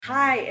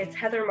Hi, it's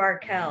Heather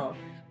Markel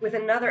with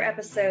another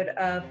episode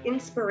of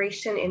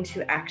Inspiration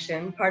into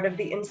Action, part of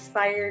the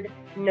Inspired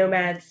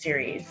Nomads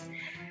series.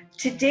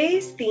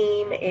 Today's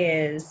theme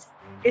is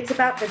it's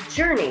about the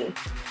journey,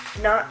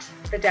 not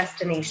the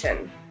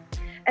destination.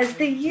 As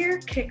the year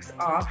kicks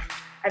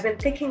off, I've been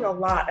thinking a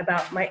lot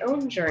about my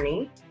own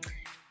journey,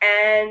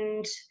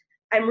 and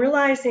I'm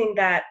realizing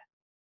that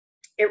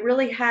it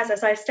really has,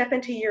 as I step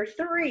into year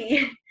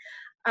three,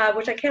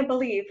 which I can't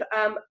believe,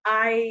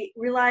 I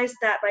realized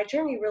that my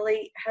journey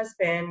really has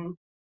been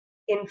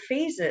in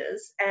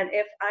phases. And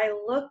if I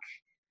look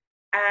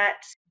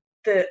at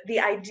the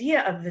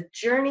idea of the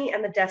journey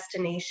and the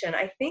destination,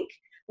 I think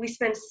we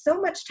spend so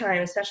much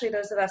time, especially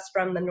those of us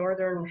from the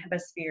northern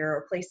hemisphere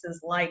or places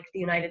like the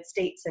United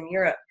States and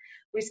Europe,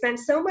 we spend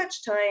so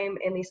much time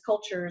in these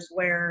cultures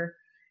where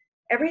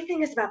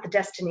everything is about the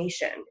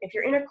destination. If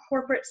you're in a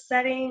corporate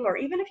setting, or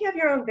even if you have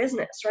your own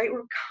business, right,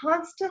 we're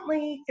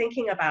constantly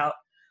thinking about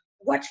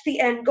what's the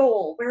end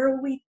goal? Where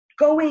are we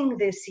going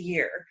this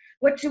year?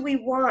 What do we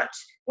want?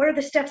 What are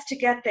the steps to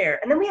get there?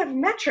 And then we have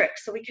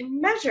metrics so we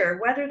can measure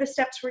whether the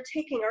steps we're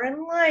taking are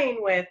in line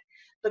with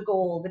the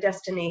goal, the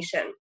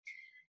destination.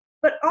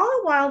 But all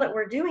the while that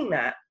we're doing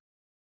that,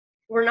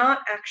 we're not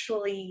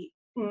actually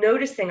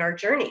noticing our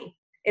journey.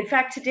 In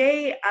fact,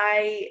 today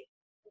I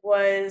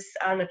was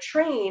on a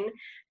train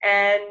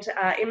and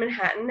in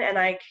Manhattan, and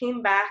I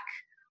came back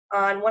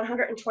on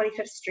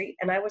 125th Street,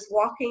 and I was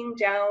walking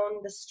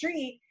down the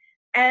street,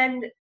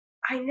 and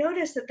I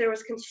noticed that there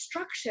was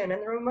construction,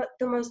 and there were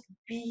the most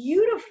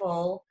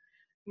beautiful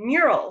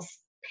murals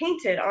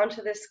painted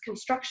onto this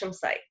construction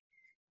site.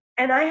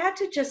 And I had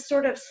to just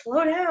sort of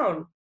slow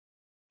down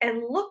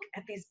and look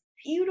at these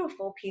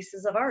beautiful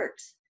pieces of art.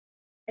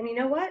 And you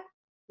know what?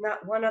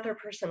 Not one other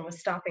person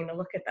was stopping to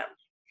look at them.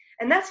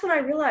 And that's when I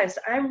realized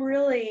I'm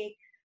really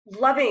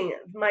loving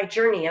my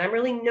journey, and I'm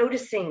really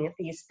noticing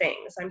these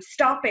things. I'm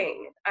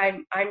stopping.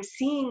 I'm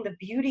seeing the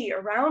beauty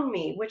around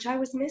me, which I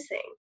was missing.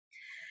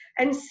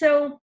 And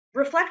so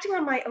reflecting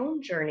on my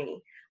own journey,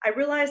 I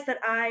realized that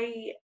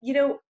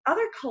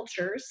other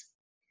cultures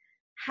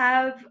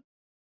have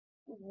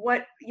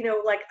what,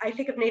 like I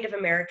think of Native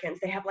Americans,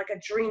 they have like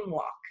a dream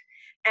walk.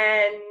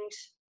 And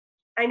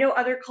I know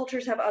other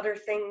cultures have other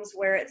things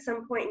where at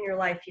some point in your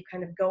life you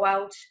kind of go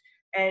out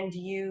and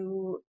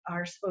you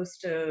are supposed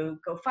to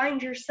go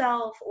find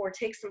yourself or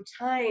take some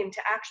time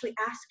to actually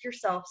ask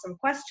yourself some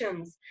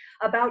questions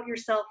about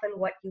yourself and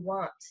what you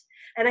want.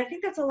 And I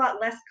think that's a lot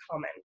less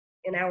common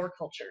in our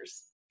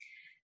cultures.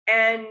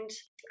 And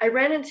I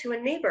ran into a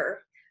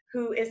neighbor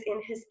who is in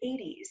his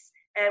 80s,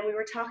 and we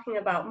were talking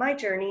about my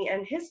journey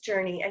and his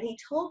journey, and he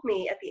told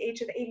me at the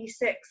age of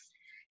 86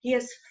 he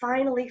has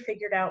finally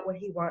figured out what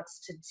he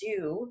wants to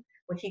do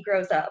when he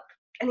grows up,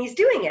 and he's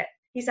doing it.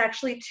 He's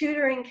actually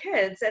tutoring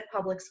kids at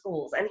public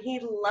schools, and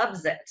he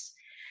loves it.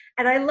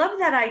 And I love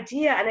that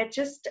idea, and it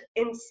just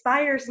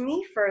inspires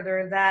me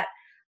further that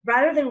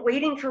rather than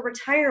waiting for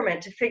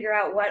retirement to figure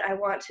out what I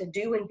want to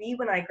do and be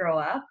when I grow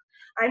up,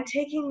 I'm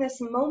taking this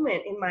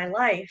moment in my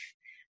life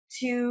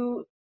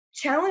to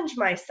challenge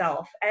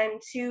myself and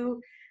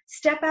to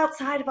step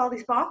outside of all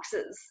these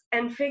boxes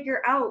and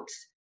figure out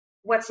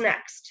what's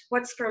next,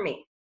 what's for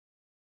me.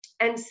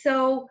 And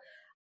so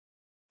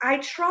I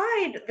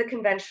tried the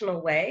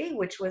conventional way,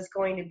 which was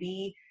going to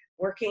be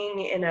working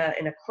in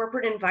a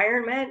corporate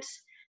environment,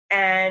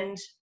 and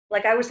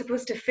like I was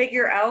supposed to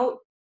figure out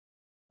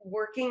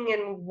working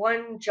in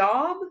one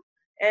job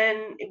and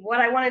what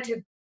I wanted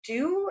to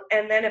do,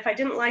 and then if I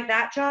didn't like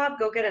that job,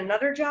 go get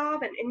another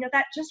job, and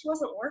that just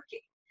wasn't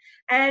working.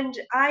 And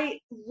I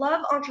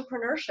love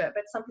entrepreneurship.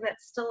 It's something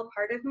that's still a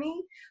part of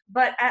me,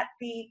 but at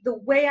the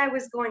way I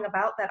was going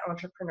about that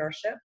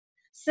entrepreneurship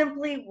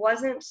simply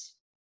wasn't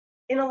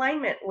in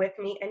alignment with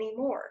me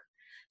anymore.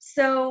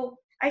 So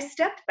I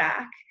stepped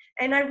back,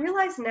 and I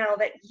realized now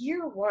that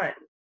year one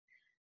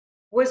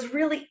was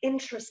really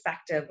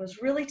introspective,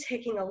 was really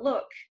taking a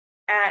look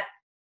at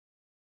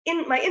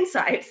in my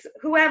insides.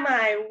 Who am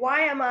I?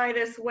 Why am I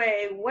this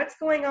way? What's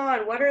going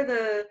on? What are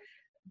the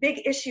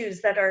big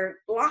issues that are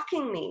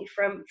blocking me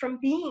from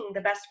being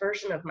the best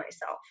version of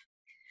myself?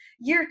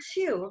 Year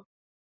two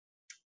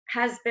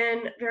has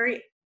been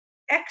very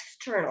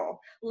external,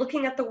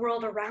 looking at the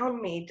world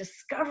around me,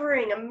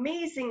 discovering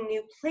amazing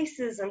new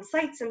places and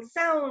sights and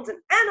sounds and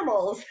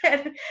animals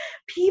and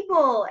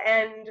people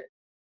and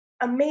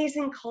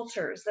amazing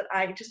cultures that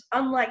I just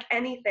unlike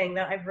anything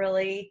that I've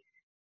really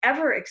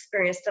ever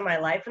experienced in my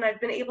life. And I've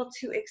been able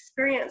to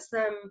experience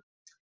them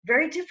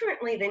very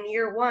differently than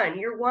year one.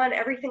 Year one,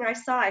 everything I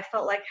saw, I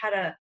felt like had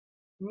a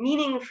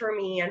meaning for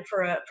me and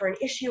for an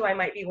issue I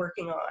might be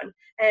working on.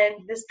 And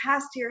this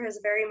past year has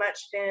very much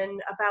been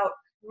about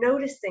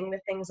noticing the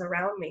things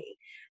around me.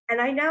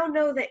 And I now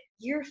know that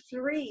year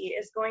three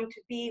is going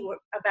to be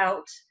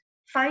about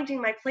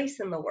finding my place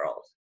in the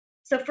world.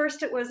 So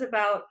first it was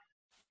about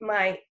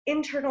my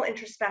internal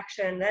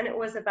introspection, then it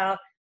was about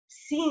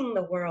seeing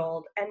the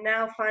world, and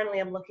now finally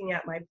I'm looking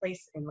at my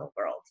place in the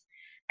world.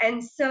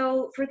 And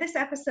so for this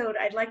episode,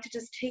 I'd like to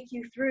just take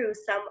you through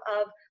some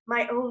of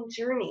my own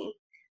journey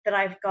that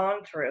I've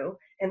gone through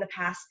in the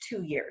past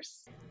 2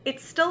 years.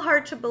 It's still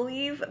hard to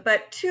believe,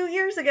 but 2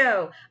 years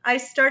ago, I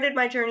started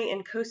my journey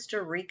in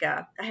Costa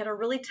Rica. I had a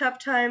really tough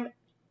time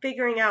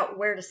figuring out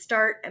where to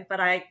start, but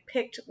I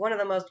picked one of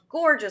the most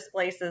gorgeous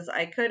places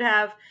I could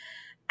have.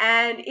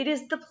 And it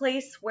is the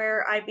place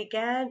where I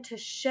began to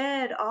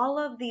shed all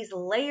of these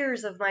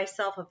layers of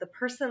myself, of the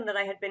person that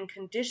I had been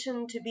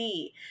conditioned to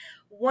be.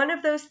 One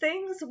of those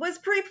things was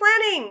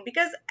pre-planning,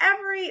 because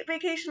every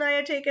vacation I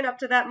had taken up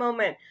to that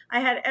moment, I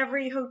had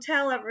every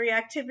hotel, every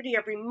activity,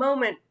 every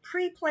moment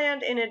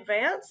pre-planned in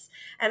advance,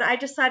 and I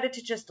decided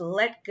to just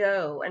let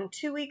go. And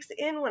 2 weeks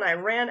in, when I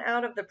ran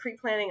out of the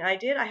pre-planning I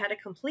did, I had a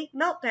complete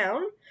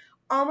meltdown,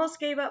 almost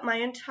gave up my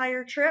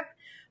entire trip.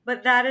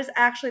 But that is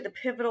actually the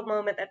pivotal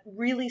moment that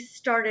really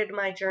started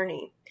my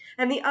journey.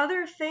 And the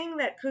other thing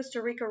that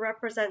Costa Rica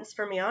represents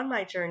for me on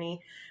my journey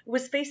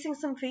was facing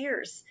some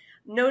fears.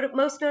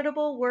 Most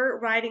notable were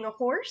riding a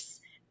horse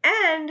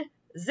and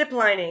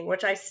ziplining,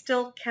 which I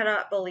still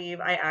cannot believe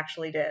I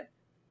actually did.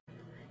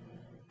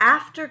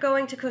 After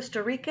going to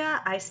Costa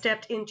Rica, I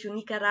stepped into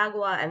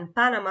Nicaragua and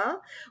Panama,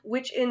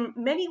 which in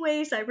many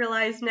ways I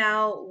realize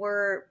now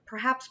were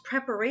perhaps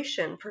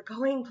preparation for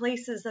going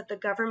places that the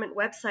government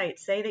websites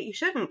say that you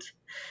shouldn't.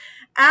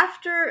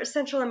 After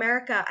Central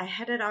America, I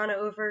headed on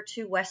over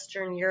to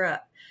Western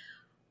Europe.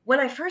 When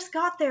I first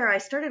got there, I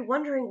started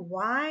wondering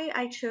why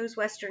I chose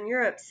Western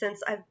Europe,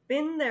 since I've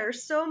been there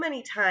so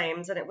many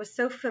times and it was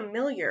so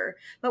familiar.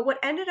 But what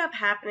ended up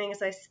happening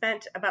is I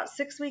spent about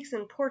 6 weeks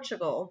in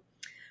Portugal,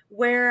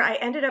 where I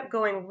ended up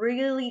going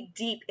really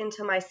deep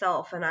into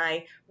myself, and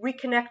I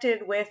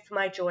reconnected with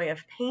my joy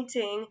of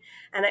painting,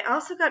 and I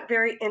also got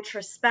very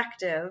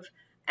introspective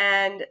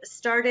and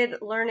started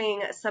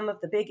learning some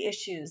of the big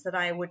issues that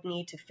I would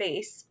need to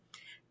face.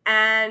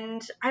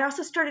 And I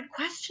also started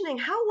questioning,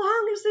 how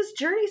long is this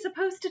journey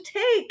supposed to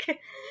take?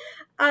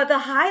 One of the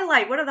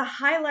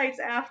highlights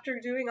after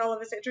doing all of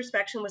this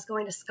introspection was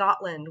going to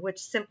Scotland, which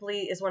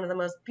simply is one of the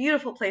most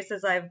beautiful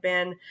places I've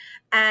been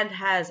and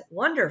has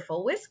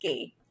wonderful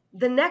whiskey.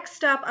 The next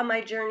stop on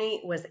my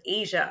journey was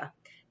Asia.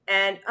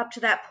 And up to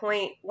that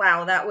point,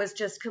 wow, that was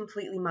just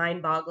completely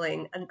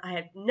mind-boggling. And I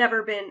had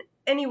never been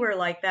anywhere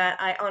like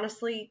that. I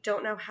honestly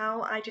don't know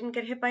how I didn't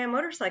get hit by a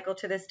motorcycle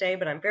to this day,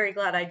 but I'm very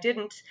glad I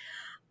didn't.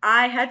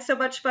 I had so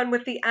much fun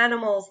with the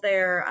animals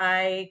there.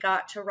 I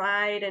got to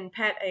ride and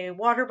pet a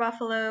water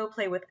buffalo,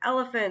 play with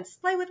elephants,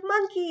 play with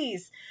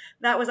monkeys.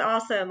 That was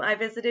awesome. I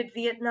visited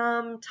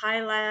Vietnam,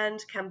 Thailand,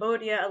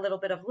 Cambodia, a little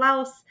bit of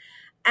Laos,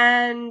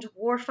 and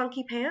wore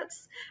funky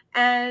pants.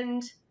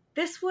 And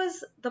this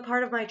was the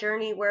part of my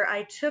journey where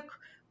I took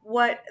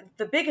what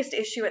the biggest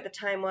issue at the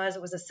time was.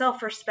 It was a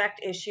self-respect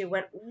issue,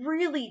 went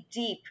really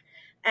deep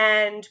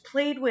and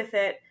played with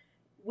it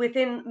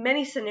within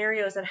many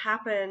scenarios that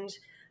happened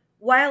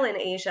while in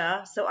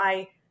Asia. So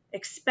I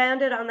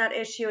expanded on that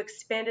issue,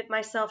 expanded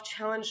myself,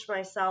 challenged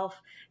myself,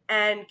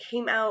 and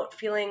came out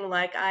feeling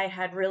like I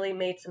had really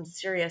made some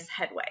serious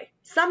headway.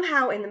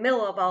 Somehow in the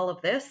middle of all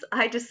of this,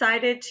 I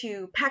decided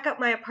to pack up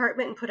my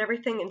apartment and put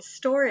everything in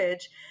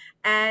storage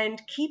and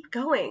keep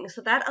going.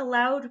 So that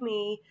allowed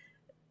me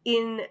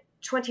in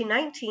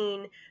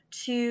 2019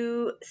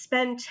 to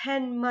spend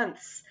 10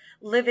 months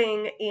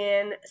living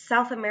in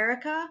South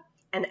America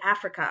and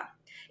Africa.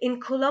 In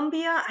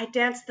Colombia, I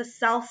danced the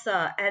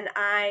salsa, and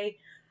I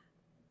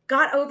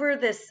got over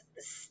this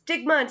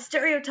stigma and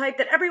stereotype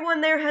that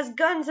everyone there has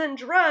guns and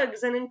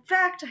drugs, and in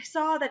fact, I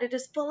saw that it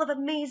is full of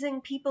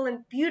amazing people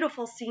and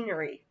beautiful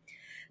scenery.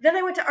 Then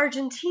I went to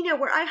Argentina,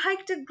 where I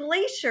hiked a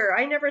glacier.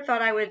 I never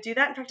thought I would do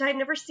that. In fact, I had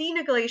never seen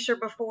a glacier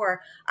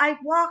before. I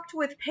walked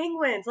with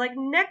penguins, like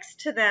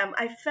next to them.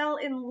 I fell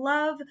in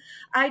love.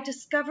 I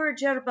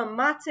discovered yerba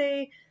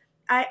mate.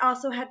 I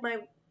also had my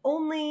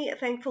only,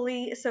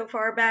 thankfully, so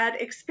far bad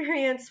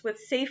experience with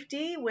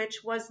safety,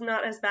 which was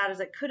not as bad as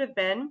it could have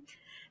been.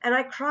 And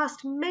I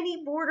crossed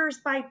many borders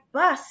by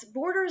bus,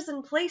 borders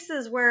in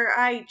places where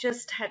I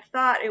just had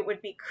thought it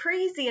would be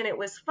crazy and it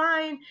was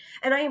fine,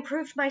 and I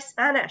improved my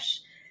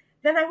Spanish.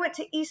 Then I went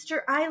to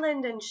Easter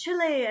Island in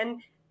Chile,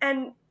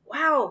 and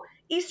wow,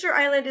 Easter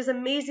Island is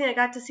amazing. I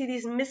got to see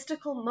these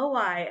mystical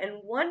moai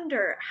and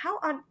wonder how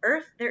on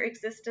earth their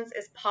existence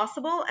is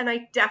possible, and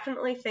I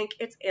definitely think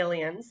it's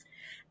aliens.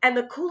 And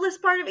the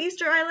coolest part of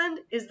Easter Island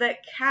is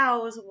that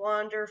cows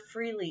wander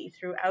freely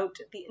throughout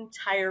the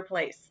entire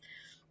place.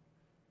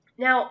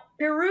 Now,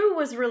 Peru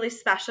was really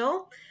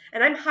special,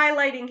 and I'm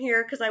highlighting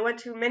here because I went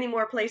to many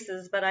more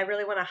places, but I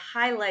really want to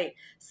highlight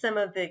some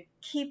of the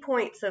key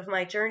points of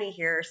my journey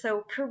here.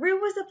 So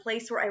Peru was a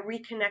place where I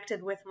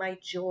reconnected with my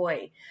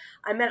joy.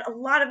 I met a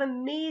lot of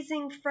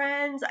amazing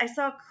friends. I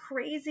saw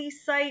crazy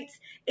sights,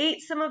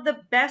 ate some of the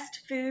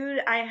best food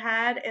I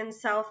had in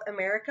South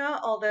America,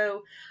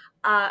 although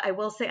I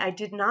will say I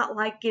did not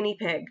like guinea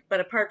pig, but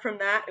apart from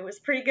that, it was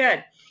pretty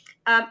good.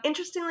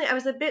 Interestingly, I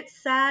was a bit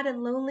sad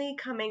and lonely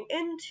coming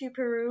into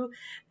Peru,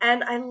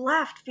 and I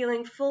left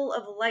feeling full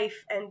of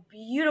life and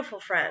beautiful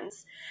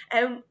friends.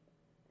 And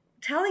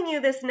telling you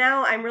this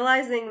now, I'm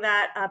realizing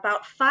that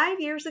about 5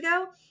 years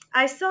ago,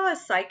 I saw a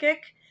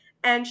psychic,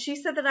 and she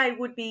said that I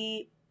would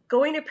be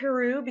going to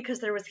Peru because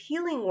there was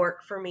healing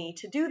work for me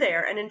to do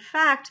there. And in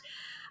fact,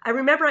 I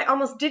remember I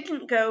almost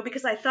didn't go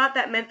because I thought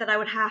that meant that I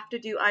would have to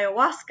do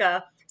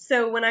ayahuasca.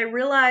 So when I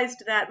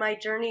realized that my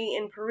journey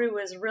in Peru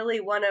was really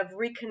one of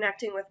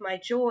reconnecting with my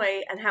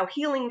joy and how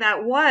healing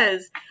that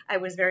was, I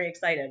was very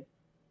excited.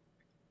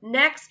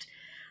 Next,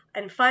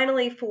 and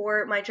finally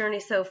for my journey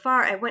so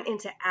far, I went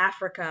into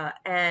Africa,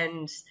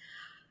 and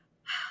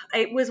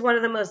it was one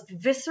of the most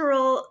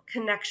visceral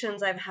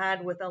connections I've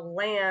had with a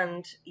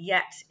land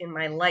yet in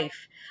my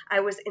life. I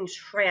was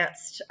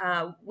entranced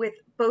with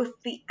both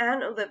the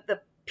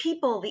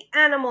people, the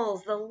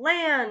animals, the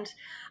land,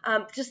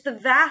 just the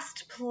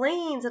vast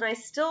plains, and I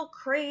still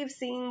crave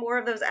seeing more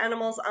of those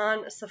animals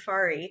on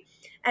safari.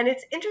 And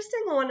it's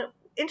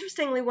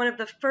interestingly one of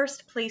the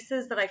first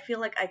places that I feel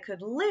like I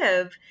could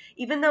live,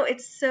 even though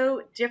it's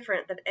so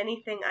different than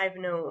anything I've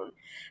known.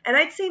 And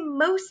I'd say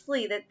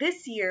mostly that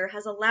this year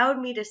has allowed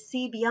me to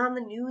see beyond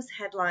the news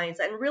headlines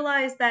and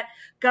realize that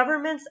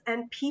governments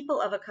and people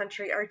of a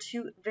country are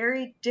two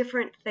very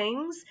different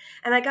things.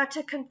 And I got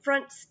to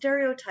confront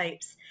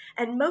stereotypes.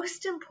 And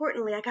most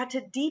importantly, I got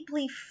to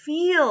deeply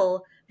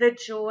feel the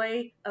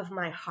joy of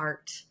my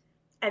heart.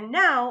 And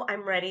now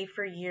I'm ready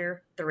for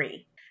year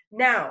 3.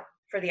 Now,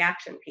 for the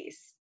action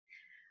piece.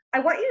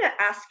 I want you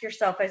to ask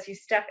yourself as you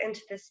step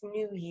into this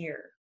new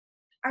year,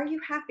 are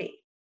you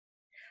happy?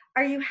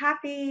 Are you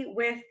happy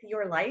with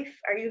your life?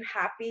 Are you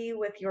happy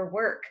with your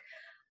work?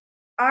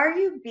 Are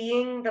you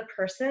being the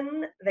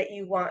person that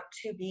you want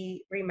to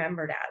be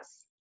remembered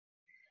as?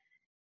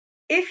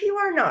 If you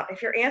are not,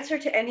 if your answer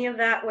to any of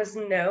that was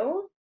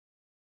no,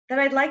 then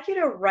I'd like you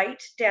to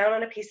write down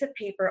on a piece of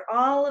paper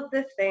all of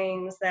the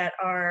things that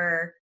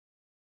are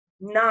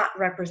not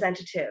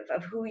representative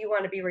of who you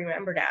want to be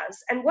remembered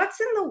as, and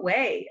what's in the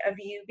way of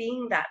you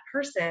being that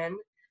person.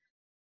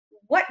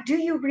 What do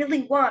you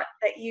really want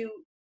that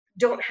you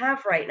don't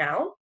have right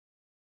now?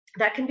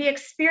 That can be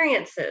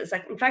experiences.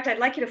 In fact, I'd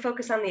like you to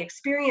focus on the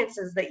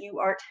experiences that you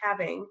aren't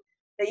having,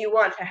 that you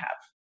want to have,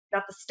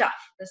 not the stuff.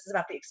 This is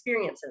about the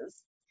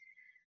experiences.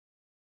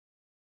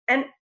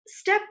 And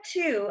step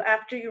 2,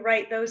 after you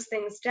write those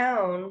things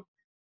down,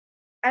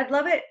 I'd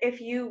love it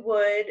if you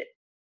would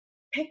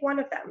pick one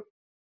of them.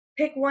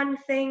 Pick one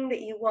thing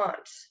that you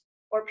want,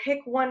 or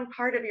pick one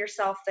part of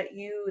yourself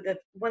the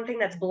one thing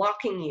that's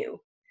blocking you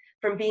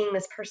from being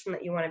this person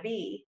that you want to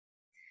be,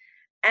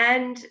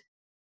 and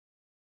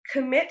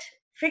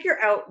figure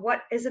out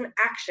what is an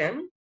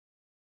action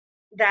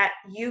that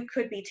you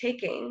could be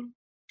taking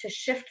to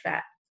shift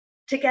that,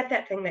 to get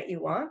that thing that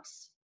you want,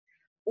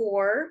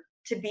 or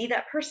to be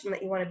that person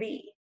that you want to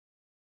be.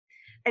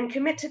 And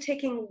commit to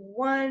taking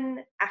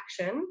one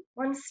action,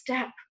 one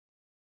step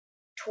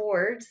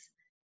towards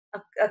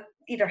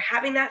either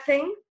having that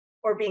thing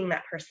or being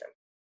that person.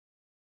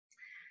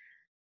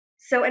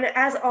 So, and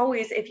as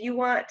always, if you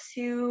want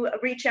to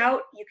reach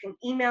out, you can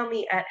email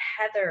me at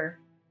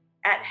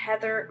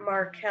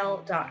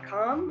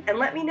heather@heathermarkel.com and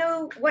let me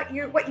know what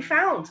you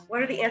found.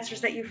 What are the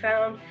answers that you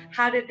found?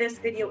 How did this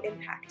video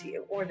impact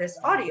you, or this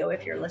audio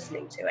if you're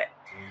listening to it?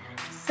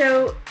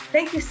 So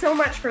thank you so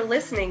much for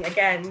listening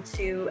again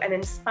to an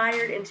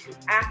Inspired into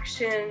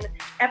Action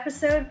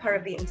episode, part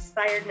of the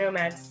Inspired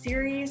Nomads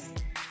series.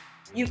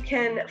 You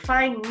can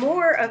find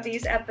more of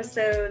these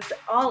episodes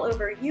all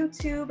over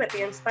YouTube at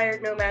the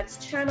Inspired Nomads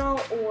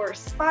channel, or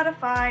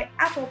Spotify,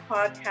 Apple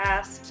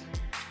Podcast,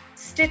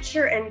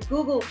 Stitcher, and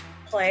Google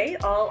Play,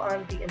 all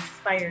on the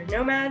Inspired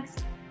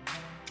Nomads.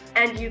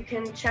 And you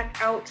can check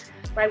out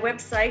my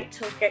website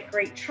to get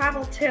great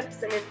travel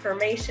tips and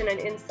information and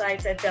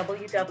insights at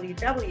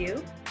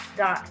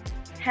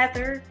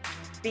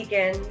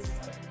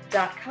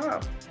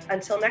www.heatherbegins.com.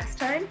 Until next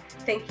time,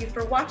 thank you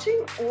for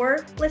watching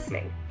or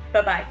listening.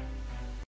 Bye-bye.